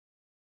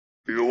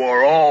You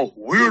are all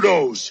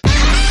weirdos.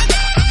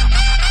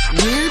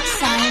 Weird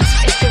science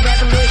is the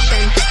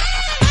revolution.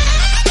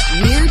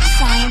 Weird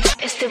science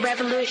is the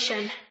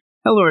revolution.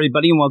 Hello,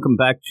 everybody, and welcome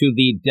back to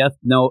the Death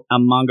Note, a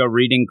manga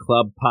reading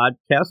club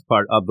podcast,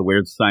 part of the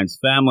Weird Science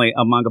family,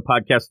 a manga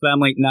podcast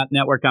family, not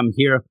network. I'm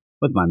here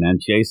with my man,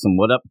 Jason.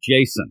 What up,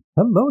 Jason?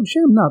 Hello,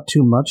 Jim. Not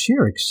too much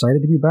here.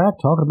 Excited to be back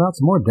talking about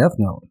some more Death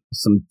Note.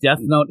 Some Death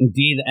Note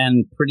indeed,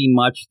 and pretty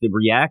much the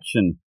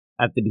reaction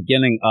at the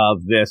beginning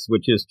of this,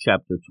 which is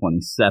chapter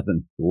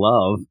 27,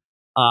 Love.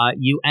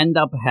 You end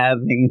up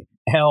having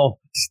L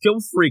still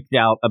freaked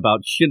out about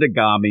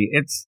Shinigami.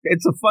 It's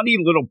a funny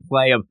little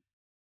play of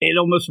it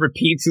almost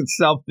repeats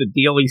itself. The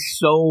deal, he's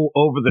so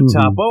over the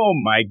top. Oh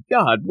my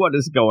God, what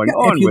is going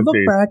on with these? If you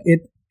look back,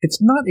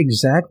 it's not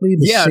exactly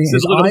the same.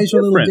 His eyes are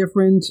a little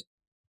different.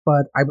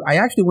 But I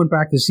actually went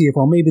back to see if,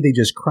 well, maybe they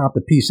just cropped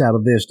a piece out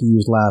of this to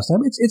use last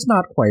time. It's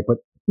not quite, but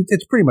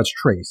it's pretty much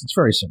traced. It's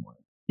very similar.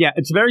 Yeah,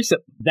 it's very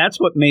simple. That's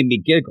what made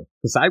me giggle,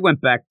 because I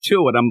went back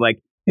to it. I'm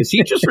like, is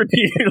he just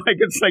repeating?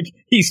 It's like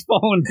he's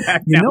falling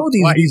back. You know,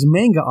 these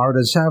manga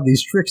artists have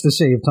these tricks to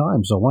save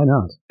time, so why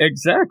not?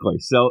 Exactly.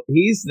 So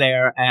he's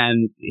there,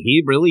 and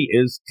he really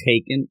is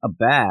taken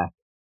aback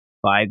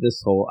by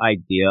this whole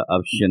idea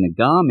of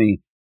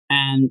Shinigami.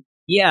 And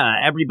yeah,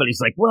 everybody's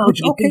like, well,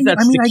 do you think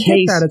that's the case?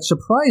 I get that. It's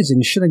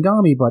surprising,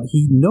 Shinigami, but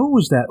he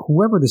knows that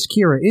whoever this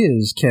Kira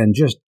is can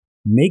just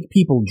make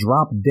people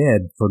drop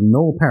dead for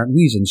no apparent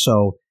reason,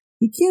 so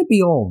he can't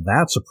be all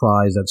that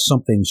surprised that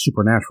something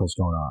supernatural is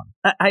going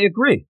on. I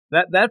agree.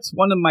 That's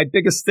one of my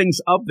biggest things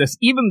of this,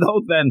 even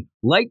though then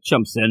Light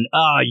jumps in.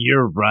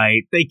 You're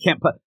right. They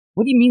can't...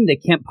 What do you mean they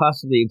can't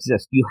possibly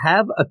exist? You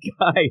have a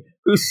guy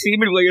who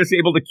seemingly is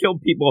able to kill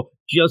people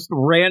just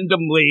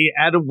randomly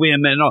at a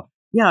whim, and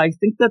yeah, I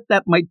think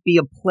that might be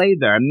a play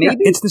there. Maybe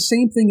it's the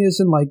same thing as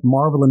in like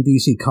Marvel and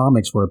DC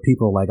Comics, where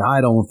people are like,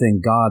 I don't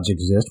think gods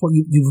exist. Well,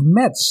 you've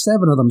met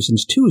 7 of them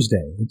since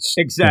Tuesday. It's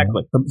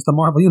exactly it's the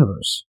Marvel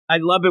universe. I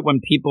love it when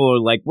people are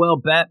like, well,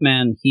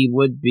 Batman, he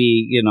would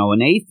be,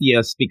 an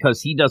atheist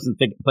because he doesn't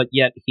think, but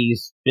yet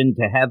he's been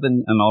to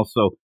heaven and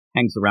also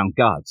hangs around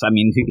gods. I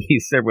mean,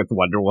 he's there with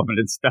Wonder Woman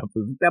and stuff.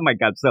 Oh my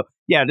God. So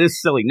yeah, it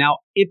is silly. Now,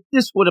 if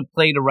this would have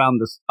played around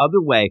this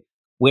other way,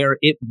 where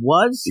it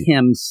was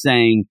him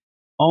saying,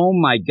 oh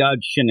my God,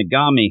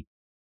 Shinigami,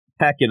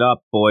 pack it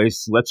up,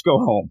 boys. Let's go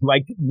home.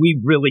 Like,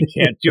 we really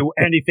can't do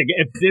anything.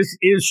 If this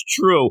is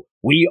true,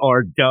 we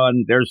are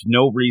done. There's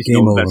no reason to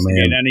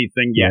investigate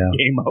anything. Yeah,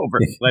 game over.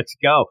 Let's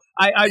go.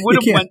 I would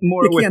have went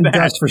more with that. You can't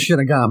dust for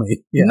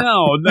Shinigami. Yeah.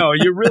 No,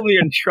 you're really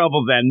in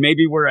trouble then.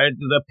 Maybe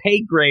the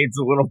pay grade's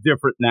a little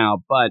different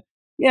now. But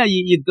yeah,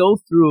 you go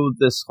through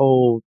this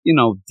whole,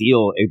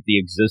 deal of the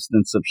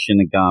existence of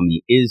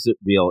Shinigami. Is it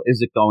real?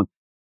 Is it going?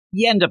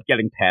 You end up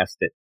getting past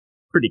it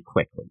pretty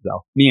quickly,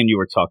 though. Me and you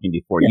were talking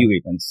before. Yeah.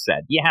 You even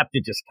said you have to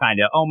just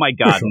kind of, oh my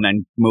God, and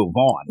then move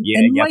on.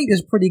 And Light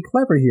is pretty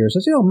clever here.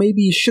 Says,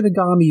 maybe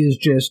Shinigami is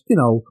just,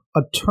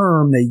 a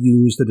term they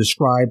use to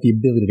describe the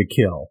ability to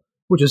kill.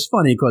 Which is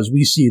funny because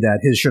we see that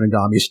his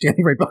Shinigami is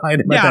standing right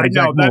behind him at that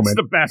exact moment. Yeah, I know, that's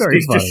the best.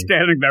 He's just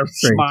standing there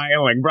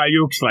smiling.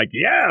 Ryuk's like,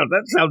 yeah,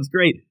 that sounds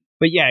great.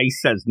 But yeah, he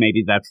says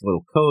maybe that's a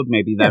little code.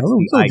 Maybe that's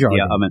the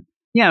idea of it.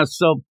 Yeah,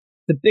 so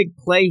the big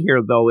play here,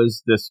 though,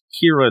 is this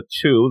Kira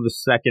 2, the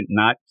second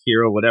not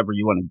Kira, whatever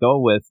you want to go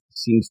with,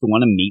 seems to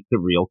want to meet the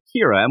real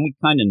Kira, and we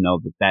kind of know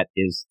that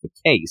is the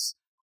case.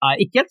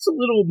 It gets a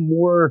little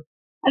more,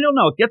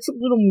 it gets a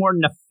little more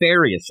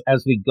nefarious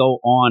as we go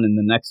on in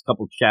the next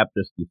couple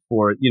chapters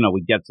before,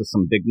 we get to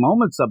some big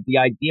moments of the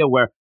idea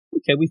where,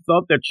 okay, we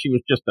thought that she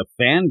was just a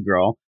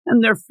fangirl,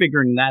 and they're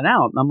figuring that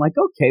out. And I'm like,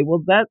 okay,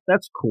 well,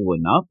 that's cool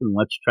enough, and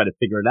let's try to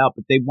figure it out.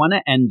 But they want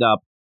to end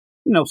up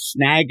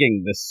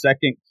snagging the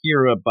second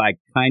Kira by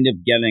kind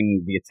of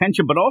getting the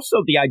attention, but also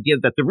the idea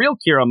that the real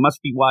Kira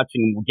must be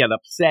watching and will get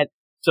upset.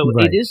 So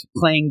it is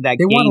playing that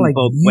game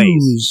both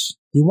ways.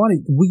 They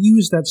want to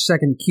use that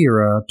second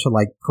Kira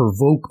to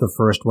provoke the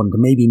first one to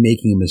maybe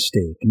making a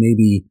mistake.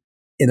 Maybe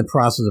in the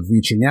process of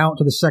reaching out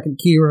to the second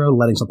Kira,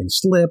 letting something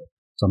slip,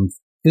 some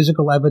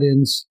physical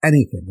evidence,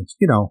 anything. It's,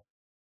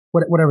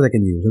 whatever they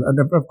can use. And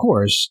of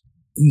course,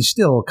 he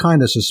still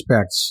kind of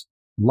suspects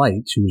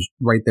Light, who's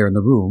right there in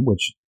the room,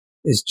 which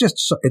it's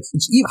just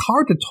it's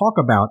hard to talk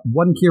about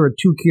one Kira,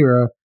 two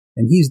Kira,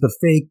 and he's the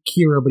fake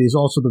Kira, but he's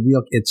also the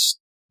real.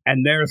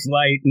 And there's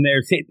Light, and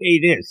there's it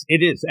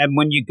is. And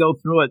when you go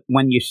through it,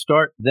 when you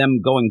start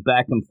them going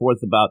back and forth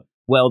about,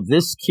 well,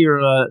 this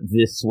Kira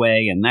this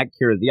way and that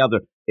Kira the other,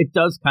 it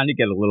does kind of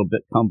get a little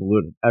bit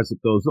convoluted as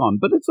it goes on,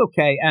 but it's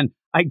okay. And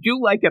I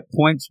do like at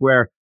points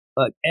where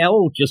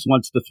L just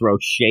wants to throw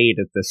shade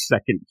at the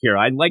second Kira.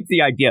 I like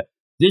the idea.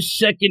 This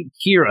second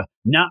Kira,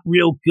 not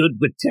real good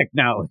with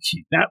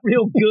technology, not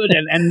real good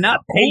and not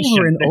patient.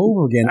 Over and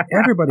over again,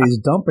 everybody's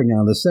dumping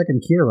on the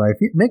second Kira.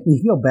 Make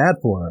me feel bad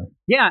for her.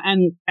 Yeah,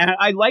 and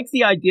I like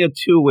the idea,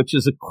 too, which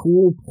is a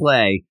cool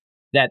play,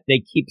 that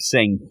they keep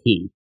saying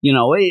he.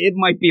 It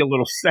might be a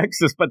little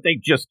sexist, but they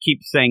just keep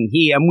saying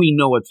he, and we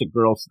know it's a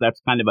girl, so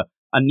that's kind of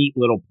a neat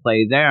little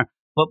play there.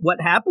 But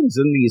what happens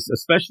in these,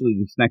 especially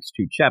these next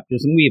 2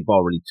 chapters, and we've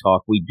already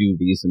talked, we do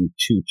these in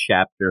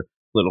 2-chapter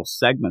little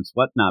segments,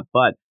 whatnot,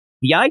 but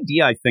the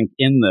idea, I think,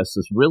 in this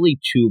is really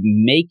to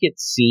make it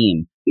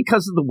seem,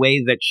 because of the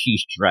way that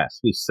she's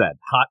dressed, we said,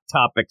 hot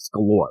topics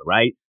galore,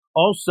 right?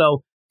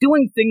 Also,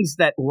 doing things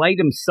that Light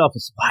himself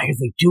is, why are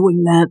they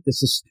doing that?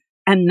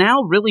 And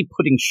now really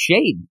putting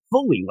shade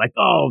fully, like,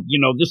 oh,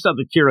 this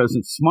other Kira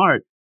isn't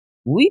smart.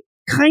 We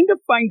kind of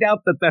find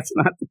out that that's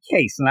not the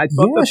case, and I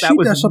thought that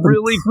was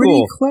really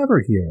pretty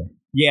clever here.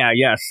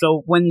 Yeah.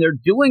 So when they're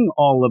doing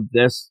all of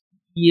this,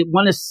 you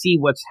want to see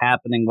what's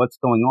happening, what's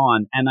going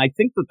on, and I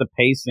think that the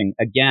pacing,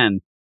 again,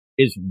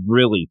 is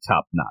really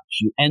top-notch.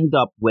 You end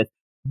up with,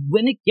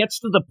 when it gets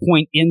to the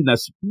point in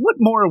this, what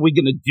more are we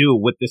going to do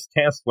with this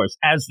task force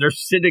as they're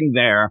sitting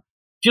there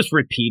just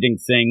repeating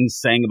things,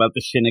 saying about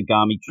the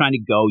Shinigami, trying to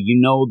go,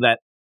 that,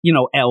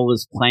 L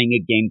is playing a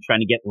game,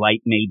 trying to get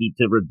Light maybe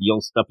to reveal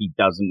stuff he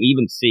doesn't. We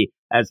even see,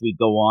 as we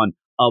go on,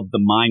 of the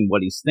mind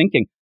what he's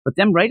thinking. But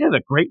then right at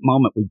a great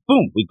moment,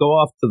 we go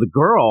off to the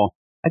girl.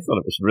 I thought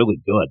it was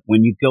really good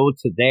when you go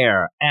to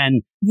there.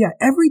 And yeah,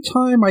 every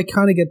time I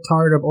kind of get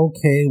tired of,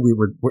 okay,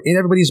 we're in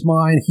everybody's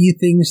mind. He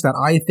thinks that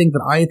I think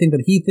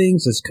that he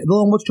thinks. It's a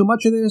little much too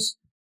much of this.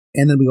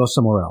 And then we go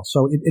somewhere else.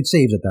 So it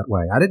saves it that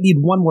way. I didn't need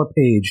one more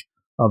page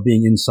of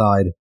being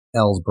inside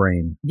L's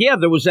brain. Yeah,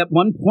 there was at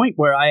one point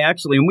where I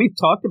actually, and we've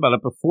talked about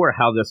it before,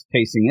 how this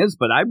pacing is,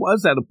 but I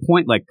was at a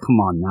point like, come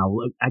on now,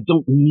 I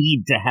don't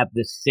need to have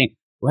this same,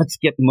 let's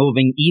get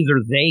moving. Either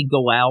they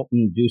go out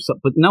and do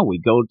something, but no, we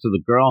go to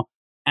the girl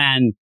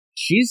and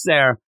she's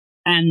there.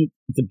 And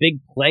the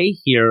big play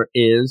here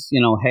is,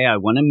 hey, I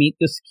want to meet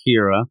this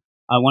Kira.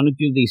 I want to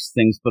do these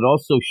things, but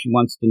also she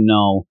wants to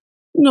know,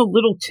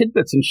 little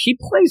tidbits. And she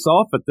plays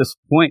off at this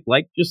point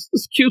like just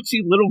this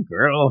cutesy little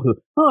girl who,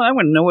 I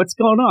want to know what's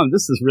going on.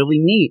 This is really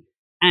neat.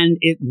 And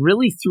it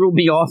really threw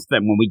me off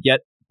then when we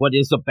get what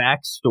is a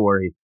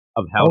backstory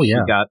of how she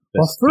got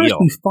this Well, first deal.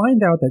 We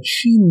find out that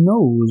she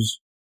knows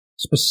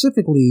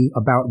specifically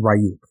about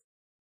Ryuk,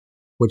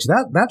 which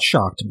that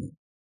shocked me,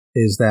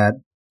 is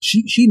that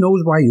she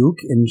knows Ryuk,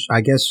 and I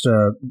guess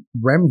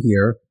Rem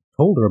here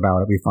told her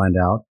about it, we find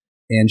out,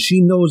 and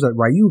she knows that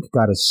Ryuk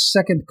got a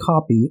second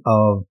copy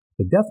of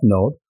the Death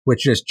Note,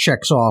 which just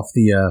checks off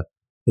the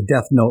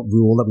Death Note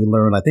rule that we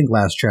learned, I think,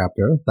 last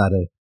chapter,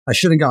 that a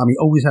Shinigami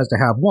always has to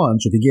have one,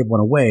 so if you give one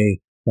away,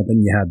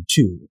 then you had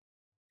 2.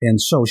 And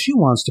so she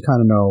wants to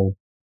kind of know,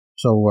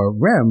 so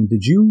Rem,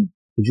 did you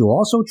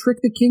also trick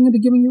the king into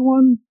giving you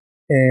one?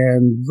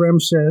 And Rem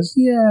says,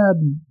 yeah,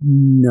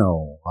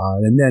 no.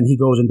 And then he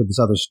goes into this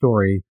other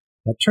story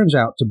that turns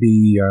out to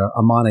be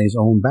Amane's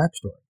own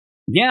backstory.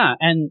 Yeah,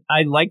 and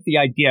I like the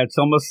idea. It's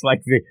almost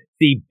like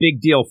the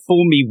big deal,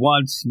 fool me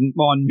once,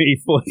 on me,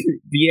 for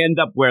the end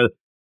up where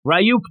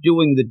Ryuk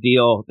doing the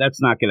deal, that's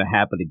not going to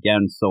happen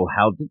again. So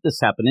how did this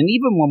happen? And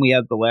even when we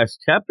had the last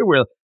chapter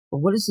where,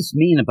 well, what does this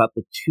mean about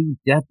the 2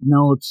 Death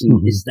Notes?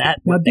 And is that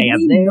what they have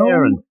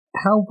there? And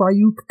how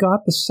Ryuk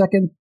got the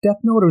second Death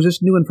Note, or is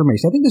this new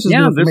information? I think this is new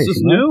information. Yeah, this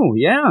is new.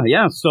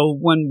 Yeah. So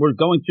when we're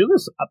going through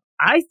this,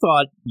 I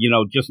thought,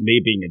 just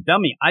me being a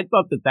dummy, I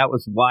thought that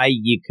was why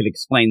you could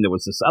explain there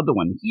was this other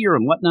one here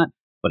and whatnot,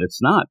 but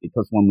it's not,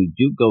 because when we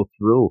do go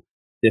through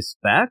this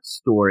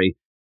backstory,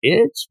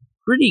 it's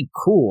pretty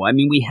cool. I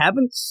mean, we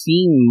haven't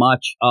seen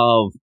much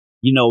of,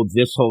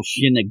 this whole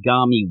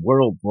Shinigami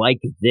world like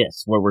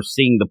this, where we're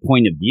seeing the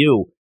point of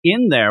view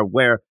in there,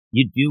 where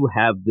you do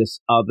have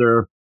this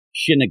other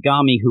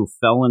Shinigami who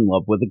fell in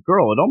love with a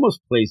girl. It almost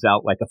plays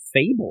out like a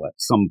fable at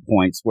some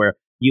points, where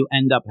you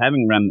end up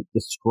having Rem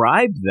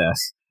describe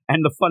this.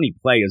 And the funny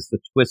play is the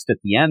twist at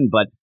the end,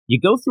 but you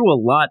go through a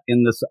lot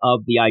in this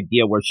of the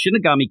idea where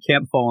Shinigami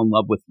can't fall in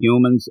love with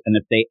humans, and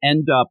if they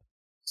end up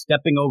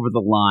stepping over the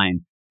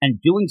line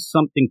and doing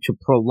something to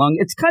prolong,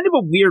 it's kind of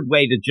a weird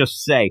way to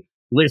just say,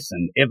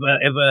 listen, if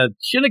a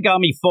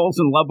Shinigami falls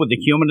in love with a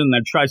human and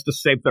then tries to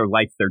save their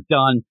life, they're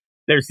done.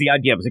 There's the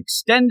idea of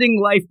extending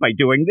life by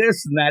doing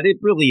this and that. It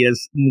really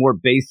is more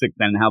basic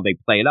than how they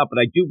play it up, but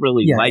I do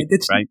really like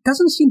it. Right? It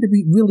doesn't seem to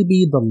really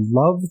be the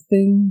love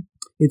thing.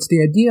 It's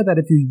the idea that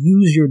if you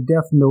use your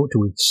Death Note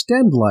to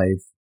extend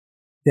life,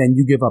 then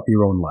you give up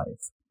your own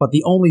life. But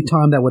the only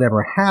time that would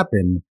ever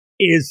happen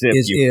is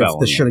if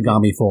the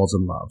Shinigami falls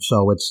in love.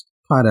 So it's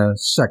kind of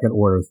second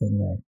order thing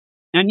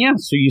there. And yeah,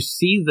 so you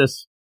see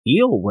this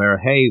deal where,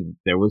 hey,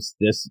 there was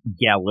this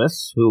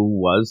Gallus who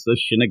was the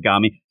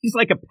Shinigami. He's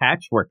like a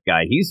patchwork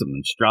guy. He's a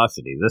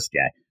monstrosity, this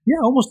guy. Yeah,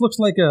 almost looks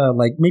like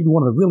maybe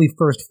one of the really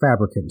first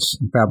fabricants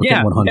in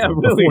Fabricant 100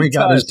 really before he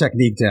got his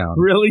technique down.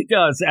 Really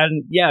does.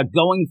 And yeah,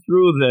 going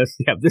through this,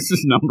 this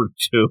is number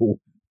 2.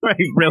 Right,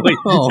 really?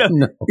 Oh,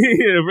 no.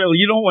 Really,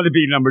 you don't want to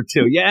be number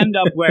 2. You end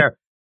up where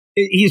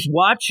he's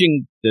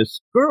watching this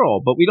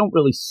girl, but we don't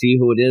really see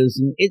who it is.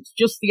 And it's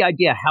just the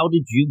idea, how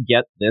did you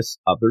get this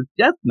other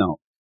Death Note?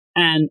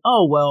 And,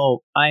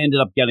 I ended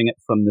up getting it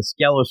from the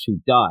Gallus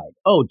who died.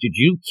 Oh, did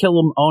you kill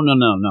him? Oh,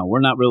 no. We're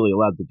not really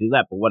allowed to do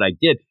that. But what I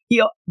did,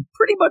 he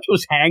pretty much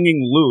was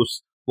hanging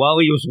loose while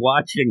he was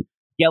watching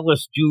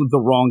Gellus do the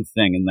wrong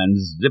thing, and then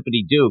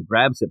zippity-doo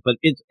grabs it. But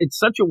it's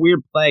such a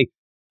weird play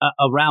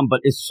around,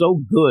 but it's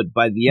so good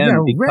by the end.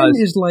 Yeah, Rem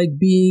is like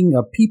being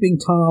a peeping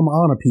Tom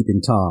on a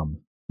peeping Tom.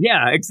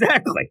 Yeah,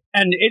 exactly.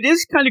 And it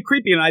is kind of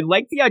creepy, and I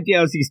like the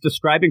idea as he's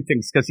describing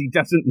things, because he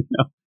doesn't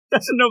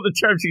know the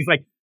terms. He's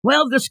like,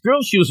 well, this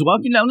girl, she was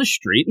walking down the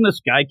street, and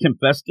this guy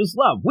confessed his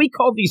love. We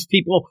call these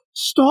people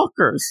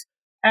stalkers.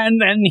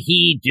 And then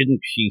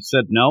she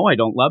said, no, I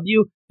don't love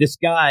you. This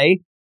guy,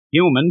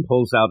 human,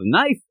 pulls out a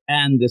knife,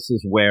 and this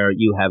is where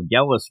you have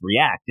Gellus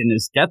react in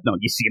his death note.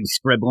 You see him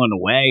scribbling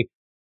away,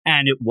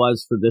 and it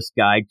was for this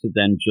guy to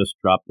then just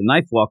drop the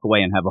knife, walk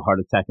away, and have a heart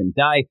attack and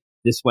die.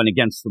 This went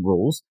against the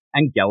rules,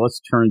 and Gellus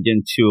turned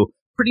into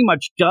pretty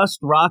much dust,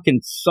 rock,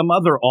 and some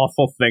other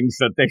awful things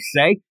that they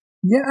say.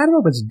 Yeah, I don't know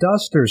if it's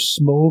dust or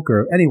smoke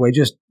or anyway,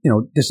 just,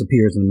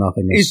 disappears into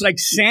nothingness. It's like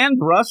sand,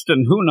 rust,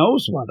 and who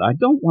knows what. I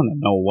don't want to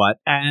know what.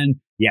 And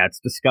yeah, it's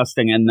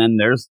disgusting. And then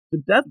there's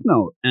the death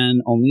note,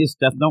 and only his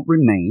death note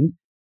remained.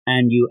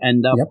 And you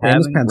end up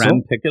having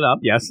Rem pick it up.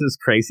 Yes, his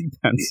crazy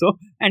pencil.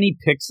 And he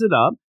picks it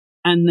up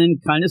and then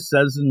kind of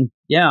says, and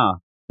yeah,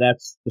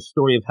 that's the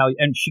story of how,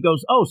 and she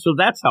goes, oh, so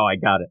that's how I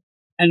got it.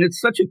 And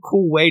it's such a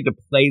cool way to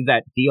play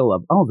that deal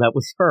of, oh, that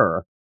was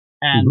her.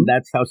 And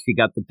that's how she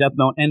got the death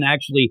note. And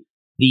actually,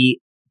 the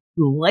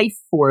life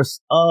force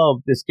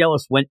of this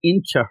Gellus went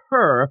into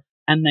her,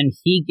 and then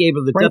he gave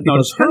her the death note.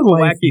 Because her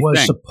life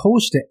was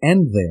supposed to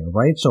end there,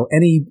 right? So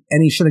any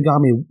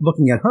Shinigami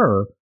looking at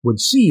her would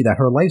see that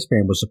her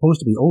lifespan was supposed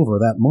to be over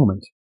that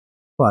moment.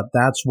 But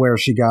that's where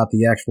she got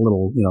the actual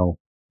little,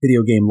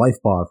 video game life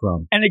bar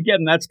from. And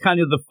again, that's kind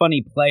of the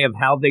funny play of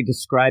how they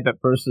describe it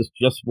versus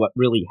just what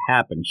really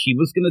happened. She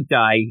was going to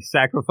die. He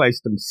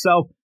sacrificed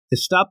himself to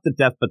stop the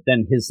death, but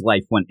then his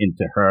life went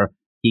into her.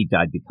 He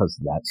died because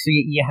of that. So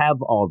you have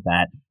all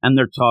that, and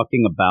they're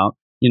talking about,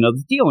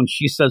 the deal. And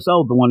she says,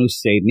 oh, the one who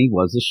saved me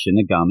was a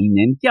Shinigami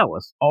named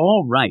Gellus.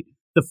 All right.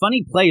 The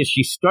funny play is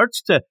she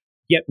starts to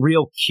get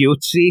real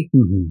cutesy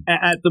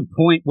at the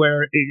point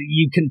where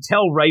you can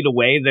tell right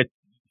away that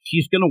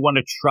she's going to want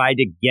to try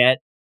to get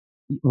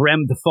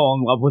Rem to fall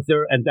in love with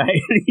her. And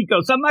he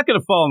goes, I'm not going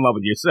to fall in love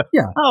with you. So,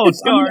 yeah. Oh,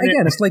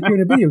 again, it's like you're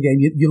in a video game.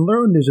 You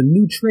learn there's a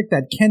new trick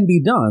that can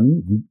be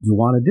done. You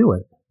want to do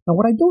it. Now,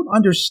 what I don't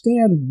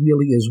understand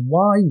really is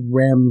why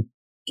Rem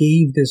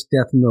gave this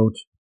death note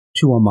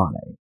to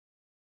Amane.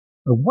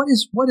 What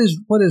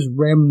is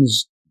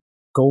Rem's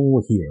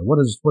goal here? What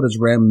is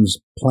Rem's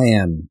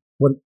plan?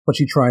 What's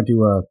she trying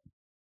to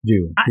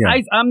do?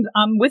 Yeah.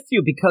 I'm with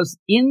you, because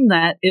in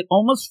that it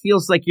almost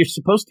feels like you're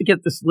supposed to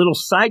get this little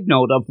side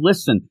note of,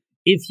 listen,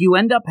 if you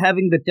end up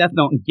having the death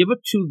note and give it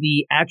to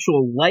the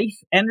actual life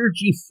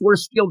energy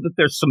force field, that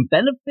there's some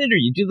benefit, or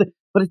you do that.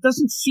 But it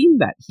doesn't seem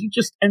that. He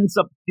just ends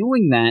up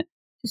doing that.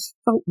 It just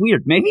felt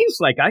weird. Maybe he's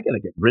like, I got to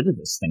get rid of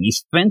this thing.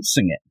 He's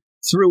fencing it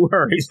through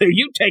her. He said,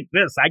 you take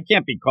this. I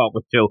can't be caught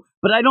with two.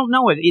 But I don't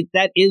know.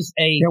 That is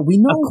a question, we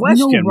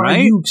know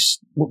right?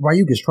 What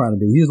Ryuk is trying to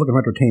do. He's looking for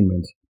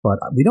entertainment. But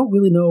we don't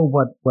really know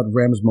what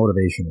Rem's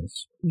motivation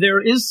is. There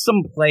is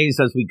some plays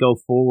as we go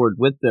forward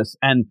with this.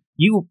 And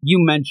you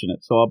mention it,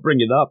 so I'll bring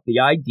it up.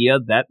 The idea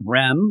that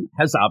Rem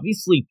has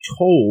obviously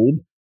told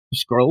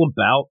this girl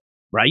about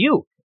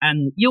Ryuk.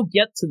 And you'll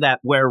get to that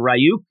where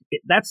Ryuk,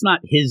 that's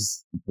not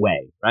his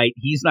way, right?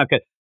 He's not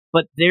good.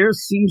 But there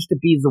seems to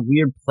be the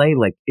weird play,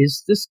 like,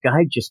 is this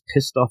guy just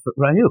pissed off at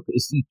Ryuk?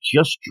 Is he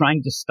just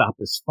trying to stop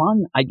his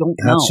fun? I don't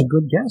know. That's a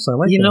good guess. I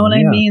like that. You know what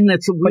I mean?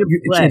 That's a weird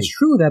play. It's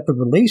true that the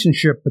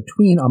relationship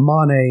between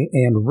Amane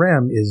and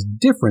Rem is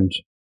different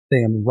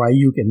than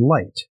Ryuk and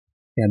Light.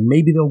 And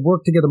maybe they'll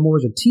work together more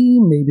as a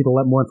team. Maybe they'll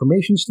let more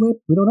information slip.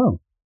 We don't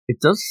know. It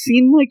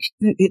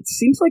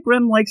seems like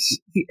Rem likes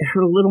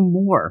her a little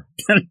more.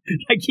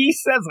 Like he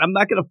says, I'm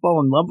not going to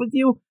fall in love with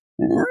you.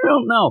 I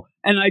don't know.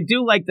 And I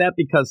do like that,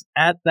 because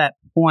at that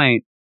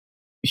point,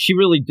 she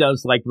really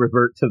does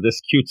revert to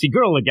this cutesy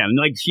girl again.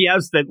 Like she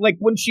has that,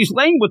 when she's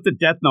laying with the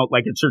death note,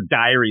 like it's her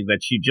diary that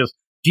she just,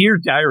 dear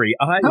diary,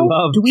 I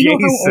love Do we Jason.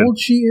 know how old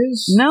she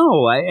is?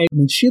 No. I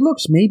mean, she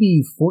looks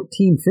maybe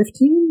 14,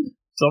 15?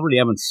 It's already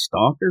having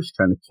stalkers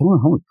trying to kill her.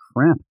 Holy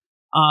crap.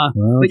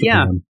 But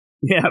yeah. Plan.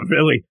 Yeah,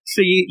 really.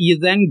 So you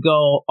then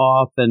go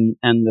off, and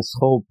this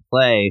whole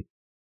play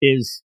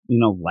is,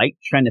 Light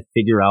trying to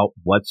figure out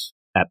what's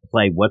at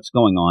play, what's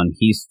going on.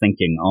 He's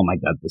thinking, oh my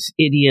God, this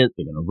idiot,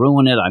 they're going to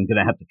ruin it. I'm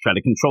going to have to try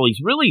to control.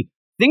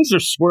 Things are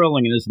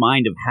swirling in his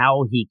mind of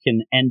how he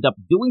can end up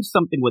doing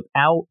something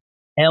without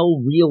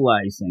L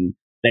realizing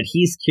that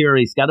he's Kira.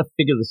 He's got to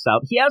figure this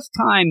out. He has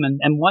time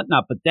and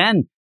whatnot, but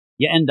then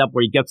you end up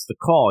where he gets the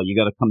call. You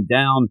got to come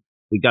down.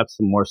 We got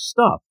some more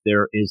stuff.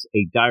 There is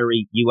a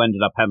diary. You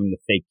ended up having the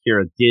fake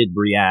Kira did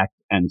react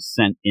and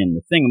sent in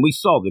the thing. And we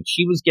saw that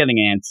she was getting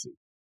antsy.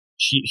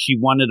 She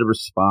wanted a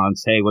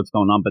response. Hey, what's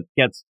going on? But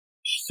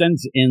she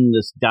sends in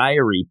this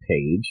diary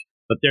page,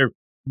 but they're,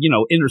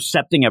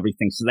 intercepting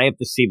everything. So they have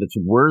to see if it's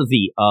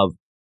worthy of,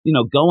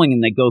 going,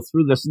 and they go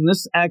through this. And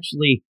this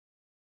actually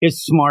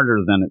is smarter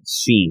than it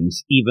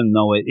seems, even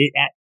though it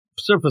at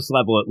surface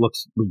level, it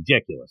looks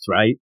ridiculous,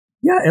 right?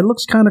 Yeah, it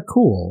looks kind of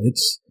cool.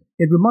 It's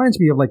It reminds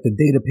me of like the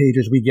data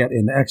pages we get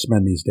in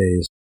X-Men these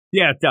days.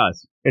 Yeah, it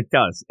does. It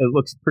does. It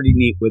looks pretty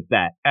neat with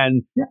that.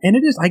 And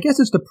it is, I guess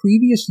it's the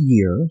previous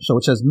year. So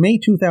it says May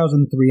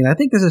 2003, and I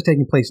think this is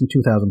taking place in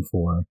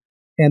 2004.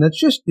 And it's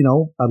just,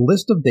 a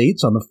list of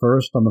dates on the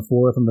 1st, on the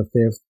 4th, and the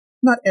 5th.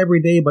 Not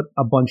every day, but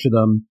a bunch of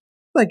them.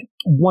 Like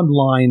one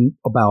line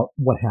about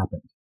what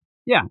happened.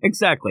 Yeah,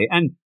 exactly.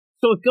 And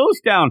so it goes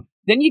down.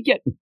 Then you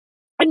get,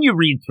 and you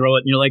read through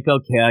it, and you're like,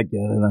 okay, I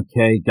get it.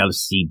 Okay, got a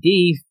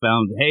CD,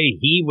 found, hey,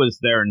 he was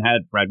there and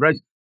had fried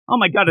rice. Oh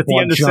my God, at the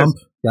end it says,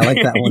 yeah, I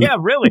like that one. Yeah,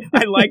 really.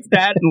 I like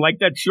that. And like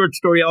that short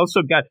story, I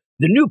also got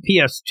the new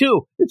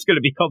PS2. It's going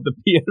to be called the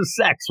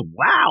PSX.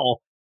 Wow.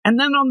 And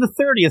then on the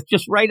 30th,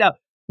 just right up,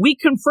 we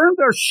confirmed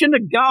our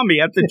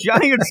Shinigami at the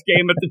Giants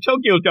game at the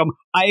Tokyo Dome.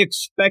 I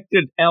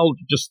expected L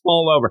to just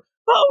fall over.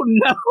 Oh,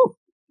 no.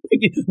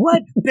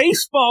 What?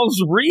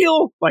 Baseball's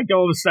real? Like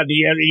all of a sudden,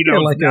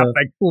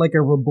 like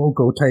a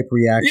Roboco type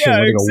reaction.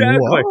 Yeah,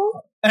 exactly.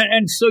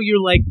 And so you're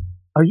like,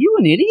 are you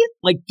an idiot?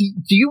 Like,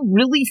 do you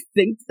really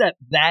think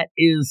that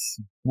is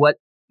what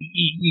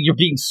you're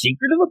being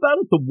secretive about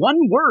it? The one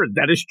word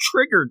that has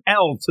triggered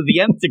L to the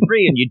nth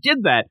degree, and you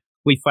did that,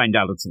 we find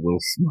out it's a little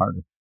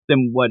smarter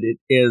than what it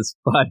is.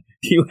 But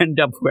you end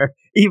up where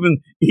even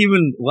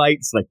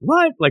Light's like,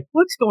 what? Like,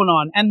 what's going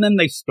on? And then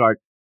they start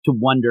to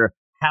wonder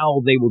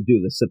how they will do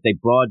this. If they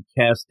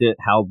broadcast it,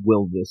 how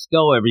will this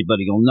go?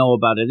 Everybody will know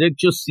about it. It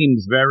just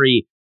seems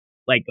very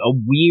like a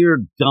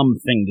weird, dumb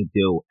thing to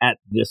do at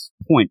this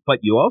point. But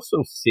you also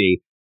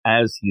see,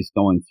 as he's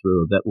going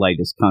through, that Light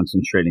is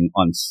concentrating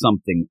on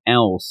something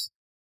else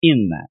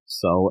in that.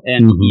 So,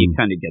 and you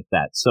kind of get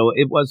that. So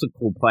it was a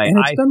cool play. And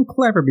it's done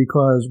clever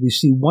because we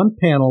see one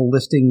panel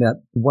listing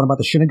that one about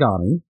the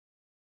Shinigami,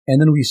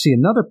 and then we see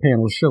another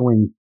panel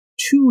showing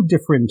two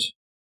different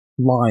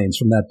lines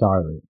from that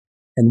diary.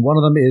 And one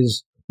of them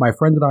is, my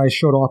friend and I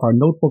showed off our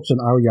notebooks in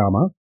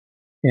Aoyama.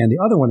 And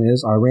the other one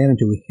is, I ran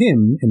into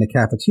him in the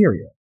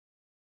cafeteria.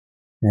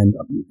 And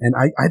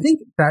I think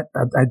that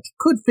I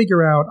could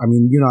figure out, I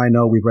mean, I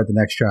know we've read the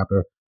next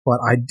chapter, but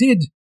I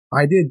did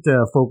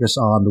focus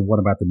on the one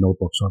about the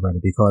notebooks already,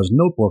 because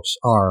notebooks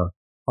are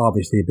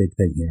obviously a big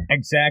thing here.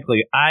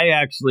 Exactly. I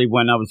actually,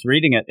 when I was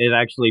reading it, it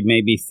actually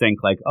made me think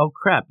like, oh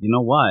crap, you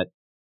know what?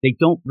 They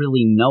don't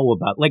really know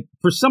about, like,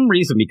 for some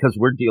reason, because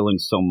we're dealing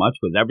so much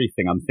with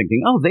everything, I'm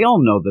thinking, oh, they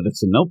all know that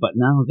it's a note, but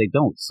no, they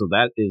don't. So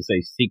that is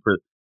a secret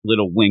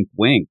little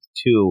wink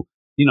to,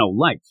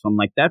 Light. So I'm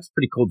like, that's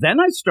pretty cool. Then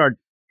I start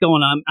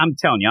going on, I'm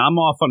telling you, I'm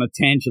off on a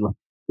tangent. Like,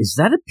 is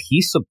that a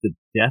piece of the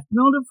Death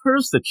Note of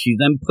hers that she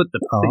then put the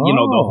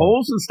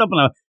holes and stuff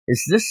in?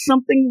 Is this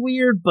something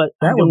weird? But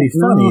that would be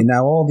funny.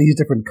 Now all these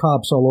different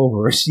cops all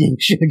over are seeing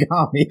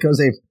Shinigami because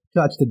they've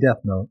touched the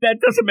Death Note. That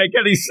doesn't make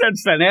any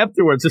sense then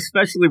afterwards,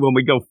 especially when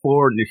we go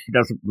forward and she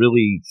doesn't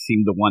really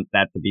seem to want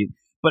that to be.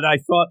 But I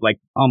thought,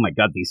 like, oh my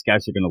God, these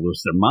guys are going to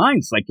lose their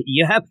minds. Like,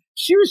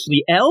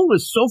 seriously, L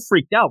is so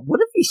freaked out. What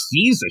if he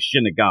sees a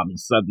Shinigami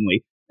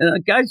suddenly? And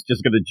the guy's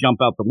just going to jump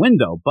out the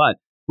window. But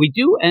we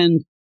do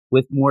end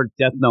with more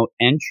Death Note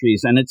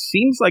entries. And it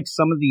seems like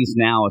some of these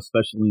now,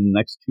 especially in the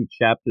next two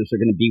chapters,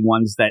 are going to be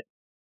ones that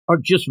are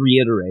just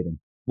reiterating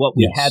what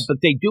we had.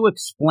 But they do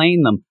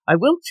explain them. I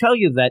will tell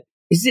you that,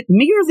 is it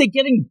me or are they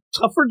getting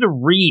tougher to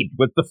read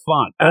with the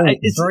font?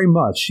 Very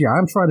much. Yeah,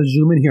 I'm trying to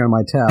zoom in here on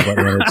my tablet.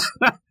 And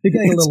they're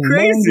getting a little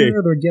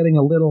longer. They're getting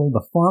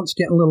the font's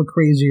getting a little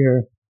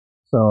crazier.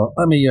 So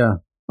let me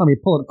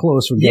pull it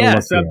closer and get a look.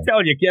 Yes, I'm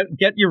telling you,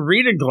 get your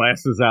reading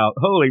glasses out.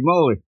 Holy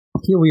moly.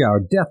 Here we are,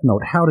 Death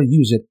Note, how to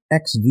use it,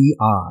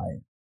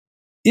 XVI.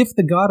 If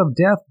the god of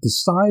death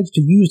decides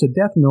to use the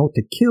Death Note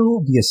to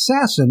kill the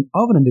assassin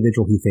of an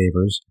individual he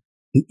favors,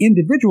 the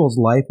individual's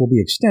life will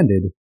be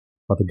extended,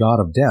 but the god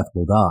of death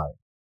will die.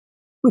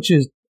 Which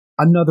is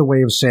another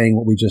way of saying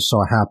what we just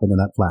saw happen in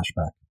that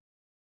flashback.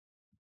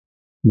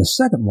 In the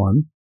second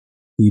one,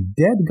 the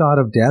dead god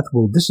of death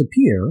will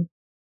disappear,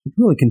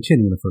 really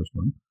continuing the first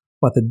one,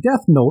 but the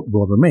Death Note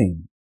will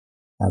remain,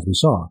 as we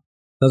saw.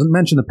 Doesn't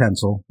mention the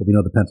pencil, but we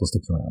know the pencil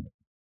sticks around.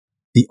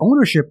 The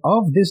ownership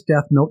of this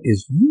Death Note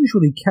is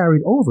usually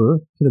carried over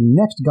to the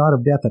next god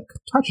of death that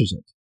touches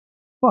it,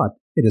 but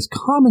it is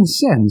common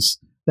sense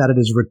that it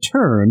is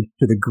returned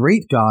to the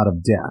great god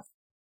of death,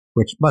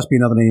 which must be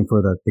another name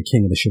for the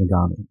king of the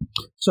Shinigami.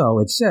 So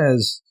it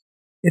says,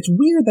 it's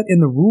weird that in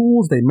the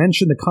rules they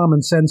mention the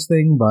common sense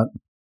thing, but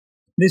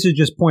this is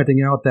just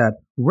pointing out that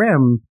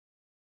Rem,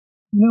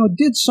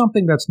 did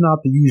something that's not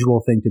the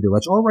usual thing to do.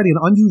 It's already an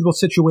unusual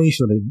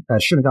situation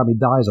that Shinigami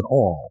dies at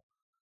all,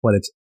 but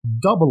it's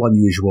double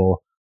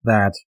unusual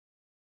that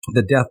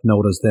the Death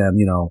Note is then,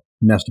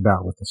 messed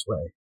about with this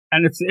way.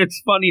 And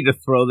it's funny to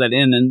throw that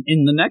in. And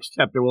in the next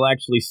chapter, we'll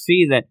actually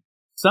see that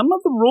some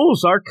of the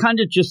rules are kind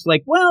of just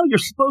like, well, you're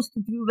supposed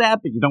to do that,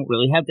 but you don't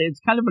really have to. It's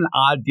kind of an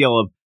odd deal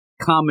of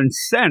common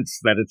sense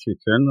that it's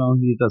returned. No,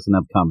 he doesn't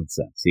have common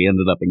sense. He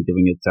ended up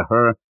giving it to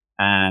her,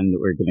 and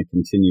we're going to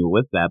continue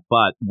with that.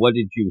 But what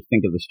did you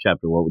think of this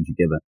chapter? What would you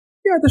give it?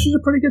 Yeah, this was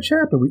a pretty good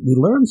chapter. We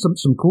learned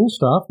some cool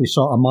stuff. We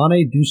saw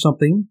Amane do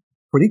something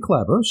pretty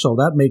clever, so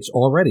that makes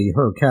already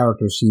her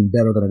character seem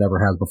better than it ever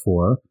has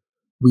before.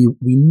 We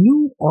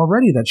knew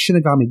already that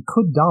Shinigami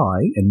could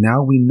die, and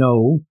now we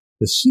know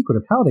the secret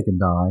of how they can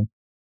die.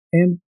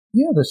 And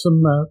yeah, there's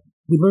some,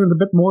 we learned a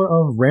bit more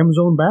of Ram's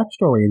own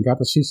backstory and got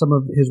to see some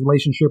of his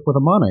relationship with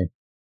Amane.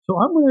 So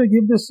I'm going to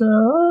give this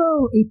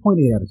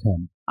 8.8 out of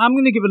 10. I'm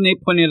going to give it an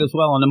 8.8 as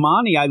well. And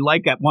Amani, I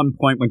like at one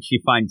point when she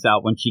finds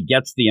out, when she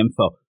gets the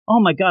info, oh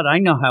my God, I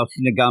know how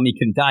Shinigami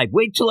can die.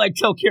 Wait till I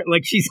tell Kira.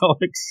 Like, she's all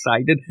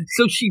excited.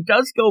 So she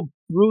does go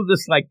through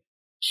this, like,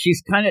 she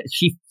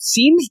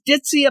seems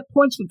ditzy at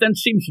points, but then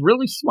seems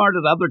really smart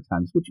at other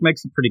times, which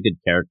makes a pretty good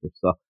character.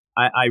 So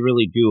I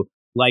really do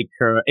like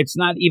her. It's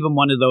not even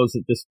one of those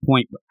at this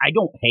point. I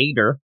don't hate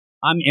her.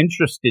 I'm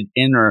interested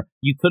in her.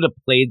 You could have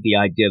played the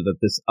idea that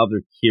this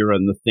other Kira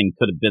and the thing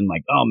could have been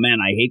like, oh man,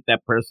 I hate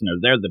that person, or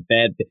they're the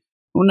bad.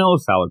 Who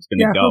knows how it's going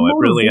to go? Her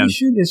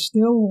motivation is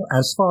still,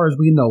 as far as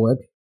we know it,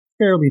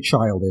 fairly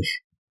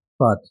childish.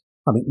 But,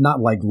 I mean, not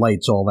like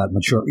Light's all that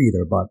mature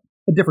either, but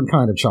a different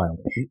kind of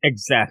childish.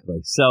 Exactly.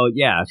 So,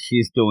 yeah,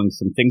 she's doing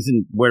some things,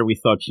 and where we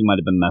thought she might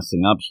have been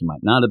messing up, she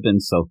might not have been.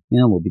 So,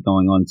 yeah, we'll be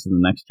going on to the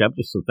next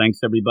chapter. So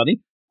thanks,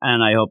 everybody.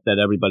 And I hope that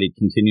everybody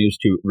continues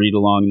to read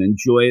along and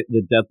enjoy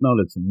the Death Note.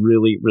 It's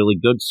really, really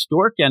good.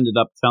 Stork ended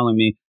up telling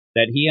me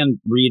that he and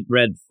Reed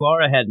read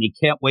far ahead, and he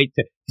can't wait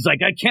to... He's like,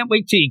 I can't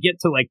wait till you get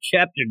to, like,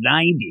 chapter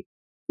 90.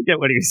 Forget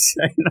what he was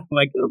saying. I'm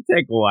like, it'll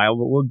take a while,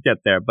 but we'll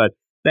get there. But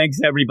thanks,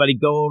 everybody.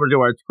 Go over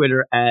to our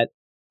Twitter at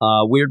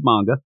Weird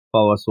Manga.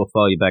 Follow us, we'll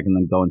follow you back, and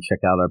then go and check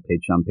out our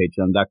Patreon,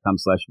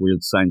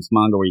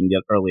 patreon.com/WeirdScienceManga, where you can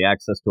get early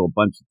access to a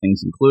bunch of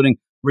things, including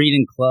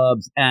reading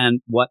clubs and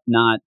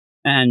whatnot,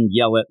 and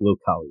yell at Luke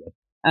Hollywood.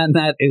 And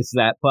that is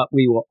that, but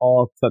we will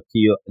all talk to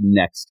you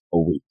next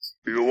week.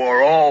 You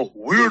are all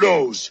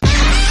weirdos.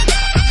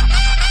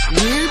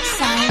 Weird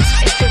science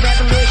is the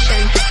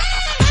revolution.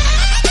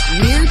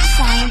 Weird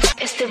science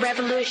is the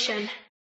revolution.